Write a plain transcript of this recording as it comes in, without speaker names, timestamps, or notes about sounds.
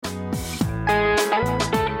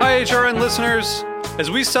HRN listeners.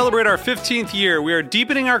 As we celebrate our 15th year, we are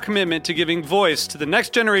deepening our commitment to giving voice to the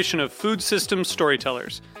next generation of food systems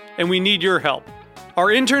storytellers, and we need your help. Our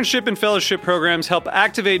internship and fellowship programs help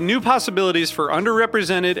activate new possibilities for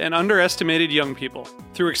underrepresented and underestimated young people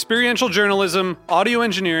through experiential journalism, audio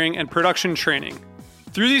engineering, and production training.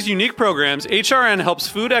 Through these unique programs, HRN helps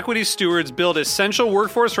food equity stewards build essential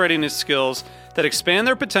workforce readiness skills that expand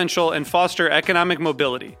their potential and foster economic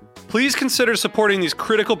mobility. Please consider supporting these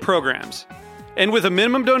critical programs. And with a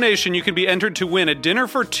minimum donation, you can be entered to win a dinner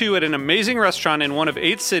for two at an amazing restaurant in one of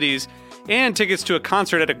 8 cities and tickets to a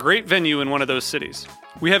concert at a great venue in one of those cities.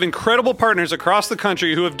 We have incredible partners across the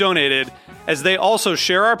country who have donated, as they also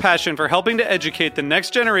share our passion for helping to educate the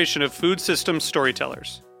next generation of food systems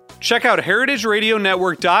storytellers. Check out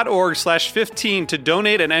heritageradionetwork.org/15 to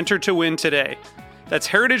donate and enter to win today. That's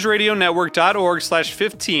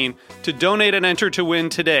heritageradionetwork.org/15 to donate and enter to win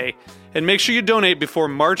today. And make sure you donate before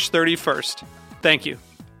March 31st. Thank you.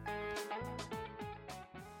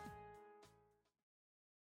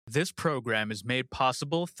 This program is made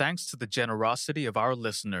possible thanks to the generosity of our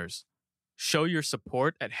listeners. Show your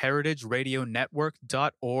support at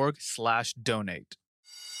heritageradionetwork.org/donate.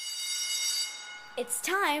 It's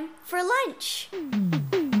time for lunch.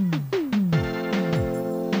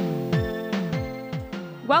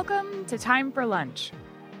 Welcome to Time for Lunch.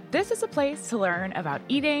 This is a place to learn about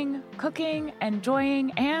eating, cooking,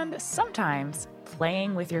 enjoying, and sometimes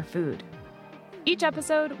playing with your food. Each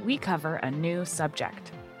episode, we cover a new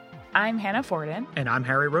subject. I'm Hannah Forden. And I'm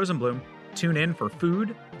Harry Rosenblum. Tune in for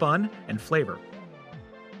food, fun, and flavor.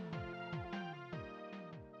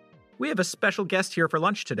 We have a special guest here for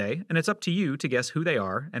lunch today, and it's up to you to guess who they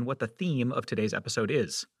are and what the theme of today's episode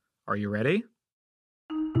is. Are you ready?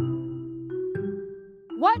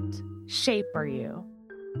 What shape are you?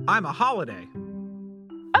 I'm a holiday.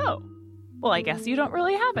 Oh, well, I guess you don't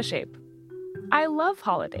really have a shape. I love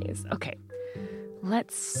holidays. Okay,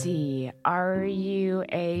 let's see. Are you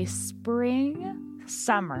a spring,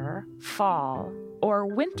 summer, fall, or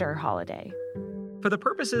winter holiday? For the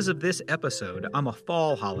purposes of this episode, I'm a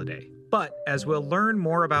fall holiday. But as we'll learn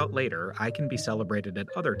more about later, I can be celebrated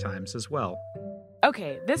at other times as well.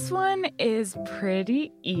 Okay, this one is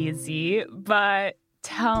pretty easy, but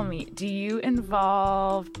tell me, do you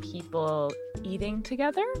involve people eating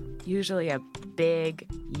together? Usually a big,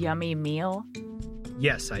 yummy meal?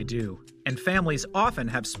 Yes, I do. And families often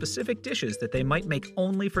have specific dishes that they might make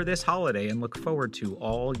only for this holiday and look forward to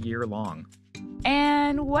all year long.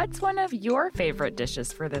 And what's one of your favorite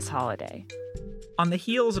dishes for this holiday? On the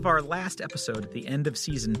heels of our last episode at the end of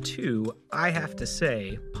season 2, I have to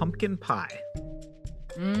say pumpkin pie.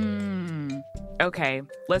 Okay,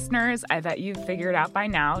 listeners, I bet you've figured out by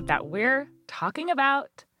now that we're talking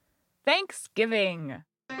about Thanksgiving.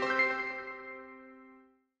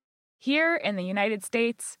 Here in the United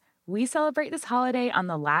States, we celebrate this holiday on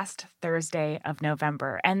the last Thursday of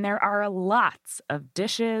November, and there are lots of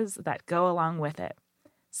dishes that go along with it.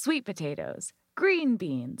 Sweet potatoes, green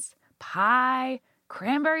beans, pie,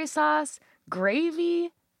 cranberry sauce,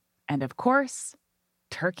 gravy, and of course,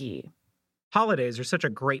 turkey. Holidays are such a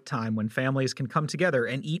great time when families can come together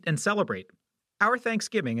and eat and celebrate. Our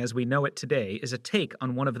Thanksgiving, as we know it today, is a take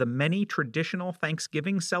on one of the many traditional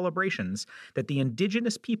Thanksgiving celebrations that the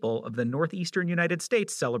indigenous people of the northeastern United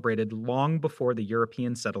States celebrated long before the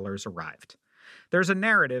European settlers arrived. There's a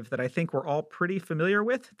narrative that I think we're all pretty familiar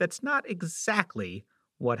with that's not exactly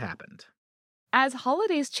what happened. As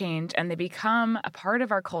holidays change and they become a part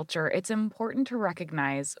of our culture, it's important to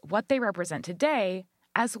recognize what they represent today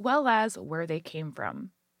as well as where they came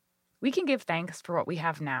from. We can give thanks for what we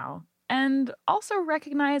have now, and also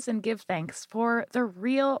recognize and give thanks for the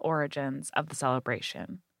real origins of the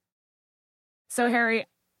celebration. So, Harry,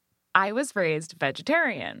 I was raised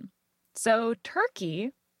vegetarian. So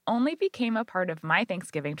turkey only became a part of my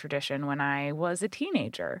Thanksgiving tradition when I was a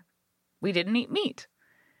teenager. We didn't eat meat.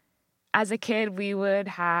 As a kid, we would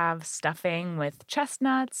have stuffing with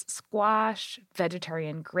chestnuts, squash,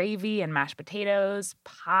 vegetarian gravy and mashed potatoes,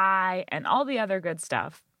 pie, and all the other good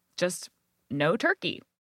stuff. Just no turkey.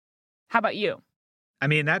 How about you? I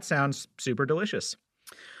mean, that sounds super delicious.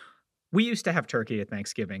 We used to have turkey at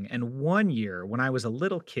Thanksgiving, and one year when I was a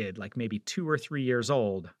little kid, like maybe 2 or 3 years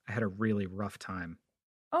old, I had a really rough time.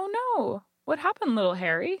 Oh no, what happened, little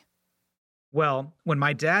Harry? Well, when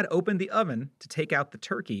my dad opened the oven to take out the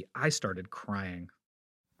turkey, I started crying.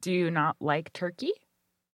 Do you not like turkey?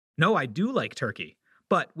 No, I do like turkey.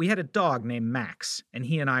 But we had a dog named Max, and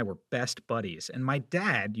he and I were best buddies, and my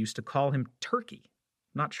dad used to call him Turkey.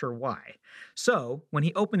 not sure why. So, when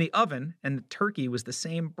he opened the oven and the turkey was the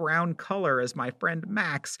same brown color as my friend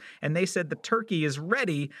Max, and they said the turkey is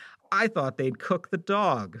ready, I thought they'd cook the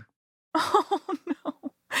dog. Oh,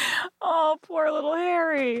 no. Oh, poor little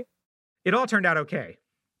Harry. It all turned out okay.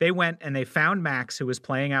 They went and they found Max, who was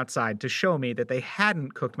playing outside, to show me that they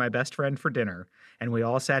hadn't cooked my best friend for dinner, and we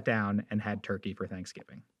all sat down and had turkey for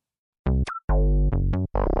Thanksgiving.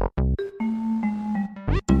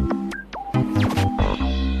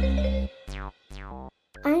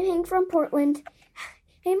 I'm Hank from Portland.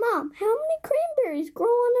 Hey, Mom, how many cranberries grow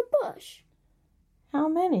on a bush? How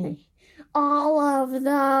many? All of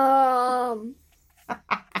them.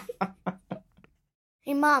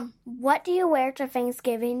 Hey, Mom, what do you wear to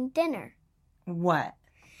Thanksgiving dinner? What?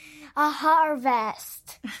 A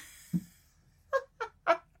harvest.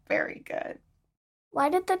 Very good. Why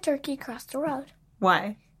did the turkey cross the road?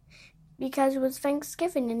 Why? Because it was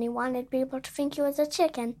Thanksgiving and he wanted people to think he was a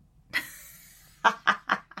chicken.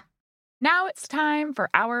 Now it's time for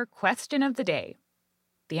our question of the day.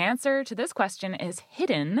 The answer to this question is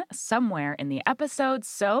hidden somewhere in the episode,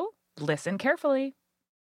 so listen carefully.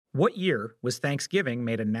 What year was Thanksgiving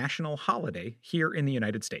made a national holiday here in the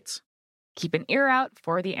United States? Keep an ear out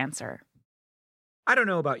for the answer. I don't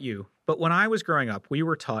know about you, but when I was growing up, we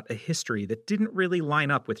were taught a history that didn't really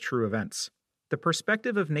line up with true events. The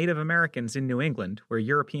perspective of Native Americans in New England, where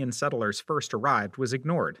European settlers first arrived, was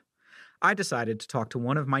ignored. I decided to talk to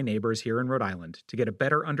one of my neighbors here in Rhode Island to get a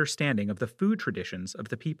better understanding of the food traditions of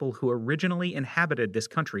the people who originally inhabited this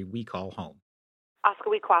country we call home.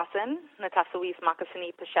 Oscawi Kwasin, Natasawis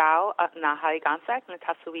Makasini Pashao, Nahai Gansek,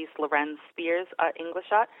 Natasawis Lorenz Spears,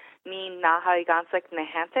 Englishat, Ni Nahai Gansek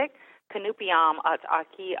Nehantik, Kanupiam at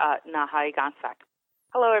Aki Nahai Gansek.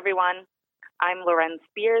 Hello, everyone. I'm Lorenz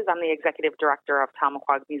Spears. I'm the executive director of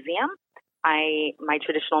Tamaquag Museum. My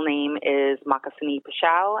traditional name is Makasini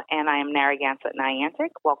Pashao, and I am Narragansett Niantic.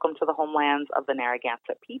 Welcome to the homelands of the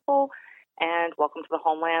Narragansett people, and welcome to the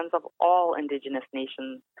homelands of all indigenous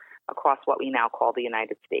nations across what we now call the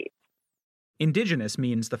United States. Indigenous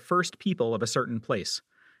means the first people of a certain place.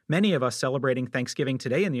 Many of us celebrating Thanksgiving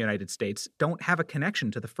today in the United States don't have a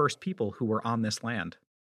connection to the first people who were on this land.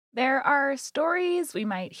 There are stories we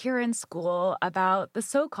might hear in school about the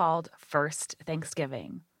so-called first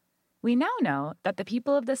Thanksgiving. We now know that the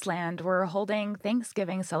people of this land were holding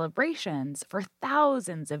Thanksgiving celebrations for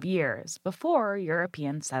thousands of years before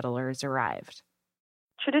European settlers arrived.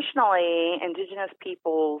 Traditionally, indigenous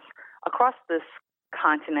peoples across this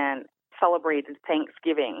continent celebrated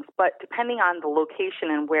Thanksgivings, but depending on the location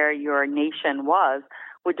and where your nation was,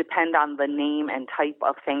 would depend on the name and type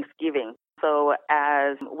of Thanksgiving. So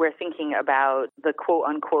as we're thinking about the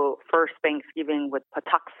quote-unquote first Thanksgiving with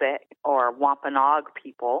Patuxet or Wampanoag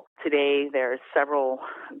people, today there's several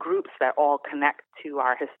groups that all connect to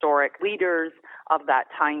our historic leaders of that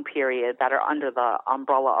time period that are under the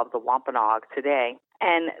umbrella of the Wampanoag today.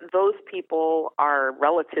 And those people are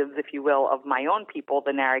relatives, if you will, of my own people,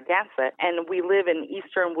 the Narragansett. And we live in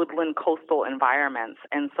eastern woodland coastal environments.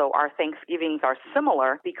 And so our Thanksgivings are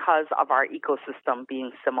similar because of our ecosystem being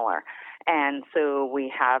similar. And so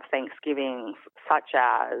we have Thanksgivings such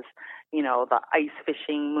as, the ice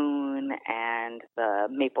fishing moon and the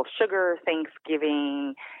maple sugar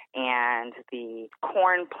Thanksgiving and the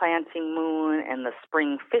corn planting moon and the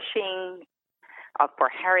spring fishing for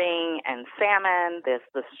herring and salmon. There's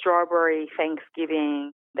the strawberry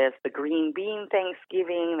Thanksgiving. There's the green bean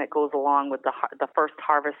Thanksgiving that goes along with the first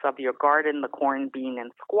harvest of your garden, the corn, bean,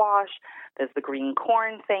 and squash. There's the green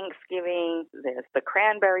corn Thanksgiving. There's the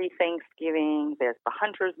cranberry Thanksgiving. There's the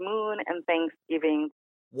hunter's moon and Thanksgiving.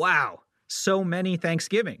 Wow, so many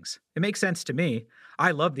Thanksgivings. It makes sense to me.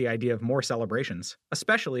 I love the idea of more celebrations,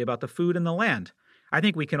 especially about the food and the land. I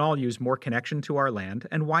think we can all use more connection to our land,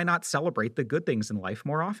 and why not celebrate the good things in life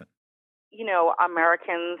more often?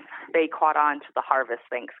 Americans, they caught on to the harvest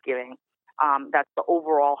Thanksgiving. That's the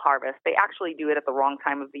overall harvest. They actually do it at the wrong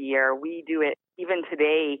time of the year. We do it even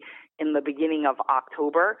today in the beginning of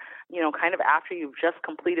October, kind of after you've just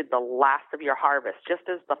completed the last of your harvest, just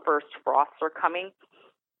as the first frosts are coming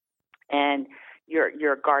and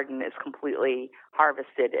your garden is completely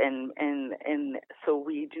harvested. And so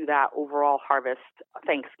we do that overall harvest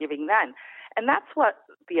Thanksgiving then. And that's what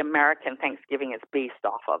the American Thanksgiving is based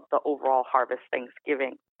off of, the overall harvest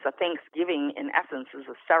Thanksgiving. So Thanksgiving, in essence, is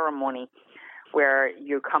a ceremony where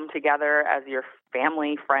you come together as your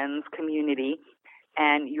family, friends, community,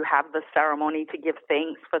 and you have the ceremony to give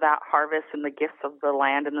thanks for that harvest and the gifts of the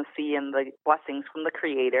land and the sea and the blessings from the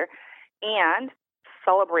Creator, and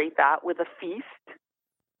celebrate that with a feast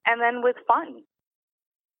and then with fun.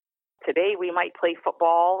 Today we might play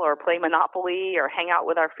football or play Monopoly or hang out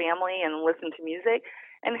with our family and listen to music.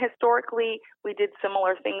 And historically, we did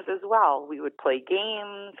similar things as well. We would play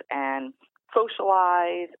games and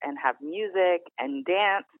socialize and have music and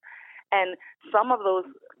dance. And some of those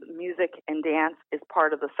music and dance is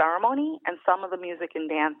part of the ceremony, and some of the music and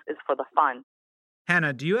dance is for the fun.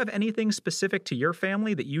 Hannah, do you have anything specific to your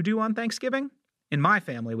family that you do on Thanksgiving? In my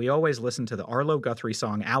family, we always listen to the Arlo Guthrie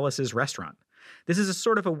song Alice's Restaurant. This is a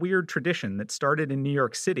sort of a weird tradition that started in New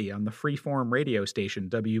York City on the freeform radio station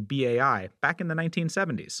WBAI back in the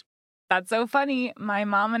 1970s. That's so funny. My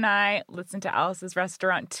mom and I listened to Alice's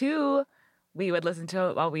Restaurant too. We would listen to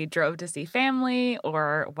it while we drove to see family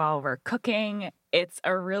or while we're cooking. It's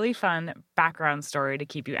a really fun background story to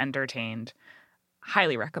keep you entertained.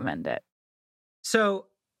 Highly recommend it. So,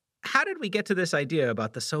 how did we get to this idea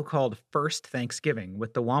about the so-called first Thanksgiving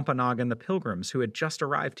with the Wampanoag and the Pilgrims who had just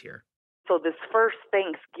arrived here? So this first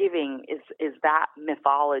Thanksgiving is that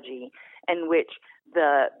mythology in which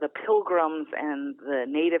the Pilgrims and the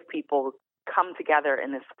Native people come together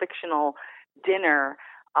in this fictional dinner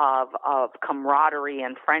of camaraderie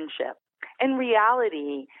and friendship. In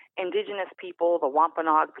reality, Indigenous people, the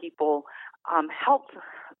Wampanoag people, helped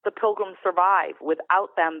the Pilgrims survive.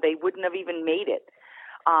 Without them, they wouldn't have even made it.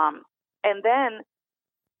 And then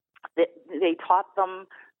they taught them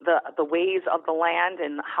the ways of the land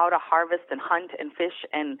and how to harvest and hunt and fish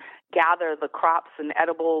and gather the crops and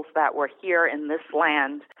edibles that were here in this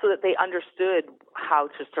land so that they understood how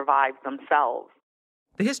to survive themselves.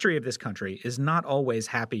 The history of this country is not always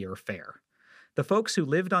happy or fair. The folks who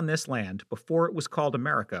lived on this land before it was called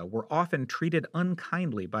America were often treated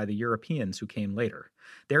unkindly by the Europeans who came later.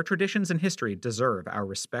 Their traditions and history deserve our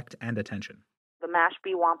respect and attention. The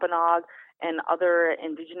Mashpee Wampanoag and other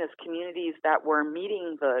indigenous communities that were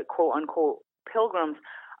meeting the quote-unquote pilgrims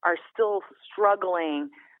are still struggling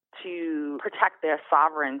to protect their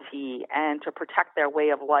sovereignty and to protect their way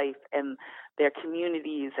of life and their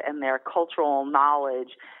communities and their cultural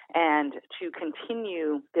knowledge, and to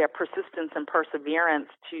continue their persistence and perseverance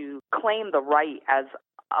to claim the right as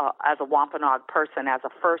a Wampanoag person, as a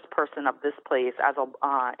first person of this place, as an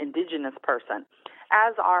indigenous person,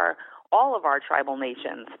 as are all of our tribal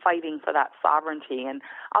nations fighting for that sovereignty. And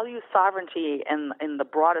I'll use sovereignty in the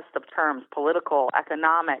broadest of terms: political,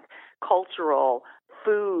 economic, cultural,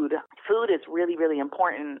 food. Food is really, really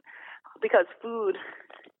important because food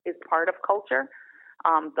is part of culture.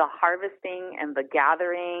 The harvesting and the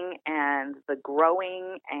gathering and the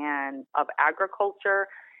growing and of agriculture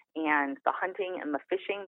and the hunting and the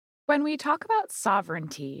fishing. When we talk about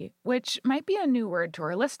sovereignty, which might be a new word to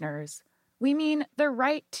our listeners, we mean the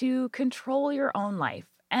right to control your own life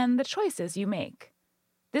and the choices you make.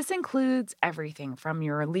 This includes everything from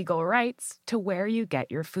your legal rights to where you get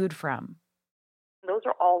your food from. Those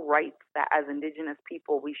are all rights that as Indigenous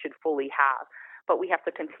people we should fully have. But we have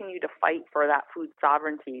to continue to fight for that food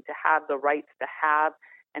sovereignty, to have the rights to have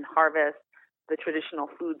and harvest the traditional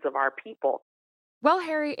foods of our people. Well,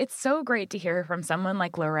 Harry, it's so great to hear from someone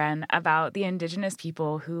like Loren about the Indigenous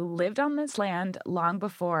people who lived on this land long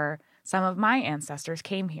before some of my ancestors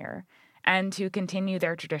came here, and to continue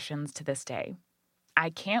their traditions to this day. I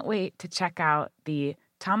can't wait to check out the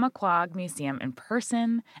Tamaquag Museum in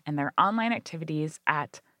person and their online activities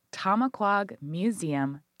at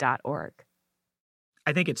tamaquagmuseum.org.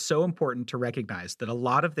 I think it's so important to recognize that a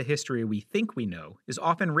lot of the history we think we know is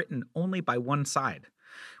often written only by one side.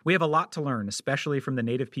 We have a lot to learn, especially from the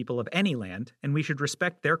Native people of any land, and we should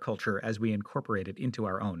respect their culture as we incorporate it into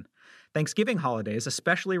our own. Thanksgiving holidays,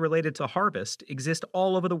 especially related to harvest, exist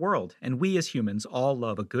all over the world, and we as humans all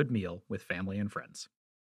love a good meal with family and friends.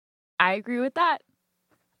 I agree with that.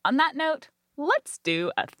 On that note, let's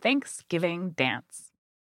do a Thanksgiving dance.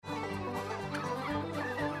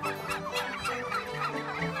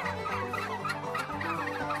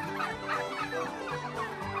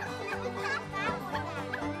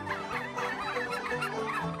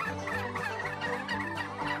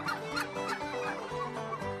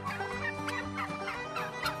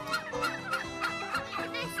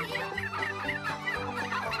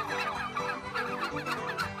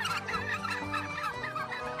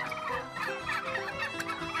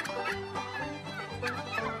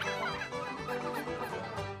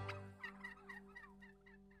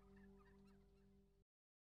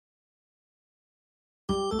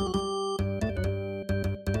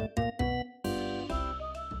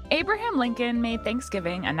 Abraham Lincoln made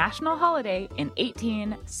Thanksgiving a national holiday in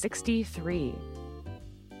 1863.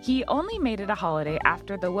 He only made it a holiday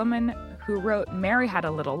after the woman who wrote Mary Had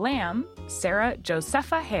a Little Lamb, Sarah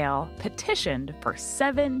Josepha Hale, petitioned for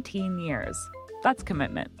 17 years. That's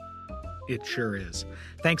commitment. It sure is.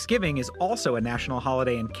 Thanksgiving is also a national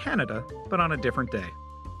holiday in Canada, but on a different day.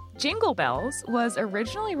 Jingle Bells was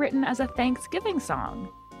originally written as a Thanksgiving song.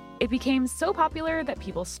 It became so popular that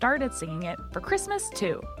people started singing it for Christmas,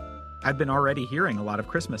 too. I've been already hearing a lot of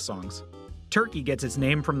Christmas songs. Turkey gets its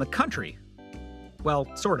name from the country. Well,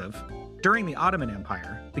 sort of. During the Ottoman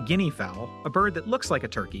Empire, the guinea fowl, a bird that looks like a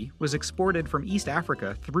turkey, was exported from East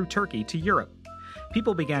Africa through Turkey to Europe.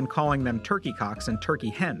 People began calling them turkey cocks and turkey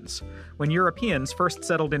hens. When Europeans first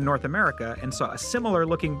settled in North America and saw a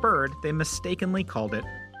similar-looking bird, they mistakenly called it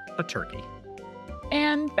a turkey.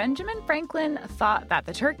 And Benjamin Franklin thought that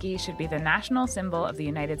the turkey should be the national symbol of the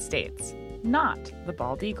United States, not the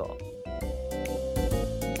bald eagle.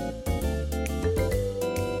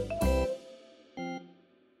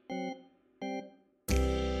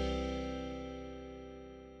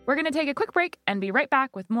 We're going to take a quick break and be right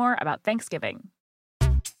back with more about Thanksgiving.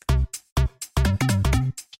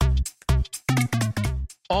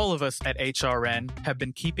 All of us at HRN have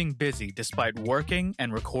been keeping busy despite working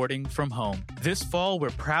and recording from home. This fall, we're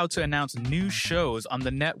proud to announce new shows on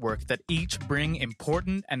the network that each bring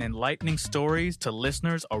important and enlightening stories to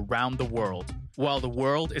listeners around the world. While the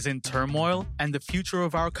world is in turmoil and the future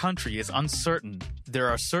of our country is uncertain, there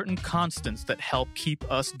are certain constants that help keep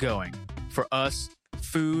us going. For us,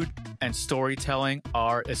 food and storytelling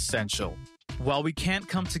are essential. While we can't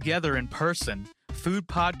come together in person, food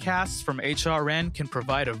podcasts from HRN can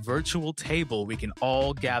provide a virtual table we can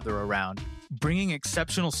all gather around, bringing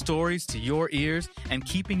exceptional stories to your ears and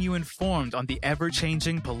keeping you informed on the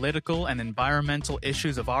ever-changing political and environmental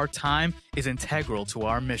issues of our time is integral to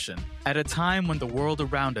our mission. At a time when the world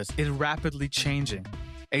around us is rapidly changing,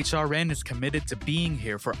 HRN is committed to being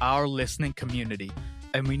here for our listening community,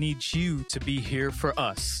 and we need you to be here for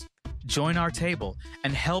us. Join our table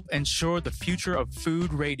and help ensure the future of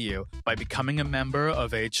food radio by becoming a member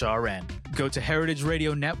of HRN. Go to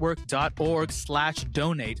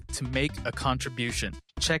heritageradionetwork.org/donate to make a contribution.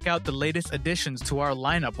 Check out the latest additions to our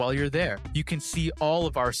lineup while you're there. You can see all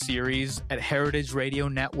of our series at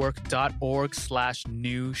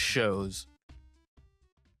heritageradionetwork.org/new shows.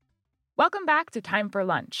 Welcome back to Time for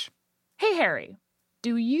Lunch. Hey, Harry,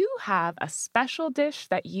 do you have a special dish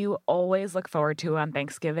that you always look forward to on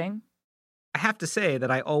Thanksgiving? I have to say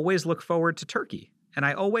that I always look forward to turkey, and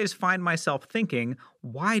I always find myself thinking,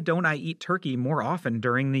 why don't I eat turkey more often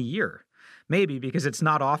during the year? Maybe because it's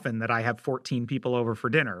not often that I have 14 people over for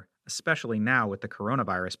dinner, especially now with the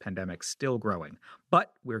coronavirus pandemic still growing.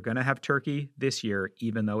 But we're going to have turkey this year,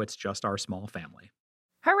 even though it's just our small family.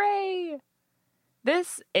 Hooray!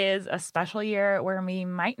 This is a special year where we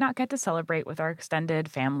might not get to celebrate with our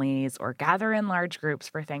extended families or gather in large groups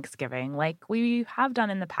for Thanksgiving like we have done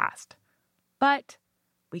in the past. But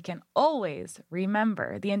we can always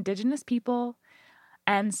remember the Indigenous people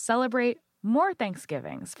and celebrate more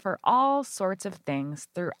Thanksgivings for all sorts of things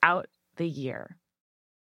throughout the year.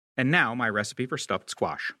 And now my recipe for stuffed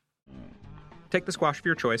squash. Take the squash of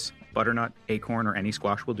your choice, butternut, acorn, or any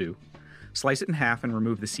squash will do. Slice it in half and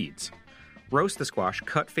remove the seeds. Roast the squash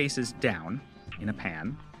cut faces down in a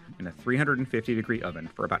pan in a 350-degree oven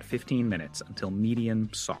for about 15 minutes until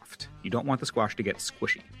medium soft. You don't want the squash to get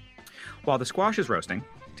squishy. While the squash is roasting,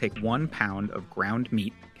 take 1 pound of ground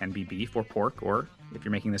meat, can be beef or pork, or if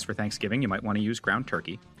you're making this for Thanksgiving, you might want to use ground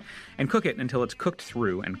turkey, and cook it until it's cooked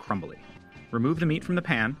through and crumbly. Remove the meat from the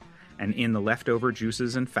pan, and in the leftover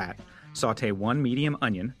juices and fat, saute 1 medium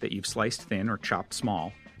onion that you've sliced thin or chopped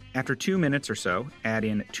small. After 2 minutes or so, add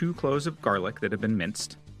in 2 cloves of garlic that have been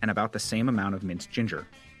minced, and about the same amount of minced ginger.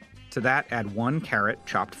 To that, add 1 carrot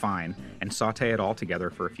chopped fine, and saute it all together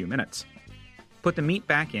for a few minutes. Put the meat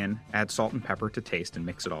back in, add salt and pepper to taste, and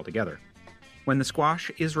mix it all together. When the squash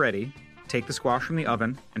is ready, take the squash from the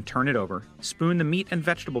oven and turn it over, spoon the meat and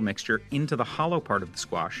vegetable mixture into the hollow part of the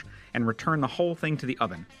squash, and return the whole thing to the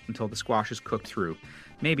oven until the squash is cooked through,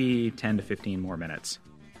 maybe 10 to 15 more minutes.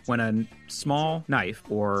 When a small knife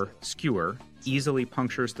or skewer easily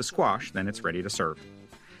punctures the squash, then it's ready to serve.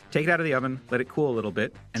 Take it out of the oven, let it cool a little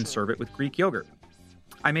bit, and serve it with Greek yogurt.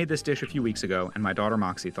 I made this dish a few weeks ago, and my daughter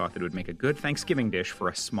Moxie thought that it would make a good Thanksgiving dish for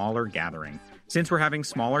a smaller gathering. Since we're having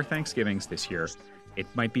smaller Thanksgivings this year, it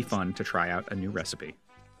might be fun to try out a new recipe.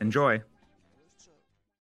 Enjoy!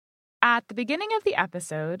 At the beginning of the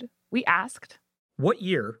episode, we asked, what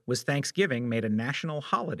year was Thanksgiving made a national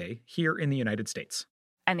holiday here in the United States?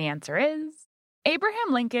 And the answer is,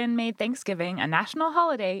 Abraham Lincoln made Thanksgiving a national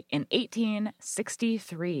holiday in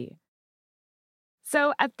 1863.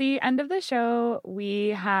 So at the end of the show, we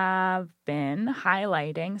have been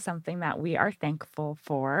highlighting something that we are thankful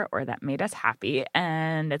for or that made us happy,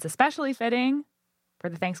 and it's especially fitting for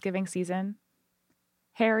the Thanksgiving season.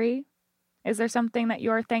 Harry, Is there something that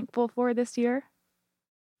you're thankful for this year?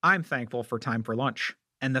 I'm thankful for Time for Lunch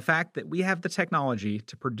and the fact that we have the technology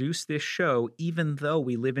to produce this show even though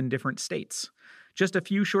we live in different states. Just a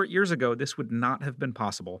few short years ago, this would not have been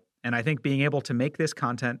possible, and I think being able to make this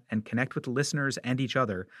content and connect with listeners and each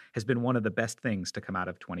other has been one of the best things to come out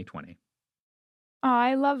of 2020. Oh,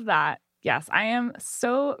 I love that. Yes, I am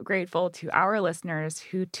so grateful to our listeners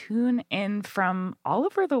who tune in from all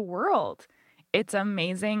over the world. It's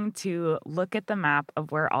amazing to look at the map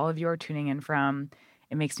of where all of you are tuning in from.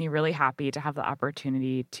 It makes me really happy to have the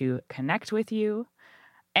opportunity to connect with you.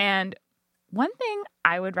 And one thing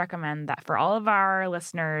I would recommend that for all of our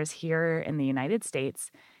listeners here in the United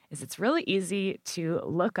States is it's really easy to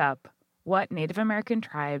look up what Native American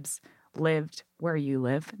tribes lived where you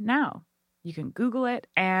live now. You can Google it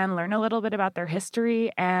and learn a little bit about their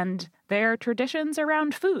history and their traditions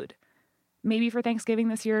around food. Maybe for Thanksgiving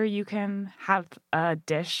this year, you can have a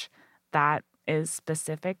dish that is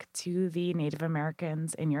specific to the Native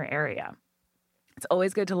Americans in your area. It's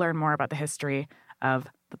always good to learn more about the history of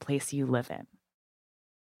the place you live in.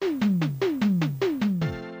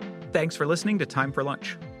 Thanks for listening to Time for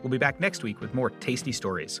Lunch. We'll be back next week with more tasty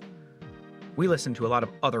stories. We listen to a lot of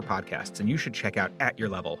other podcasts, and you should check out At Your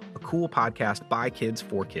Level, a cool podcast by kids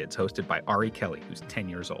for kids hosted by Ari Kelly, who's 10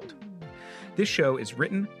 years old. This show is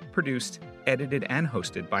written, produced, edited, and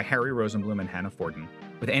hosted by Harry Rosenblum and Hannah Forden,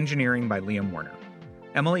 with engineering by Liam Warner.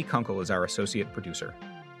 Emily Kunkel is our associate producer.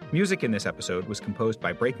 Music in this episode was composed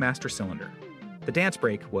by Breakmaster Cylinder. The dance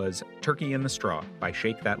break was Turkey in the Straw by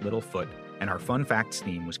Shake That Little Foot, and our Fun Facts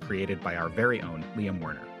theme was created by our very own Liam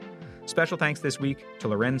Warner. Special thanks this week to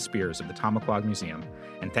Loren Spears of the Tamaqua Museum,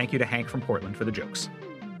 and thank you to Hank from Portland for the jokes.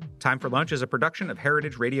 Time for Lunch is a production of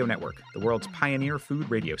Heritage Radio Network, the world's pioneer food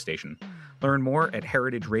radio station. Learn more at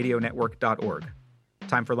heritageradionetwork.org.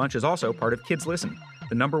 Time for Lunch is also part of Kids Listen,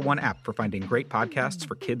 the #1 app for finding great podcasts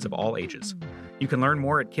for kids of all ages. You can learn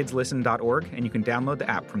more at kidslisten.org, and you can download the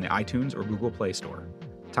app from the iTunes or Google Play Store.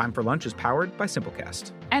 Time for Lunch is powered by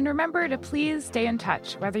Simplecast. And remember to please stay in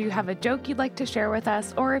touch, whether you have a joke you'd like to share with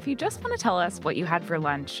us or if you just want to tell us what you had for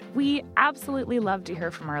lunch. We absolutely love to hear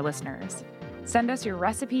from our listeners. Send us your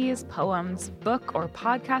recipes, poems, book or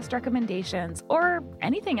podcast recommendations, or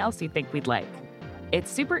anything else you think we'd like. It's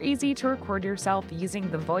super easy to record yourself using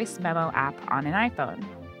the Voice Memo app on an iPhone.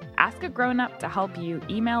 Ask a grown-up to help you.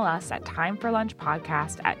 Email us at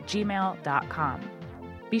timeforlunchpodcast@gmail.com.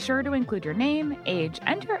 Be sure to include your name, age,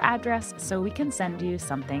 and your address so we can send you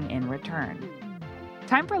something in return.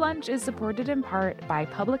 Time for Lunch is supported in part by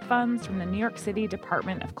public funds from the New York City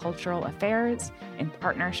Department of Cultural Affairs in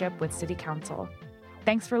partnership with City Council.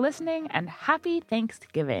 Thanks for listening and happy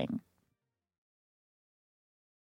Thanksgiving.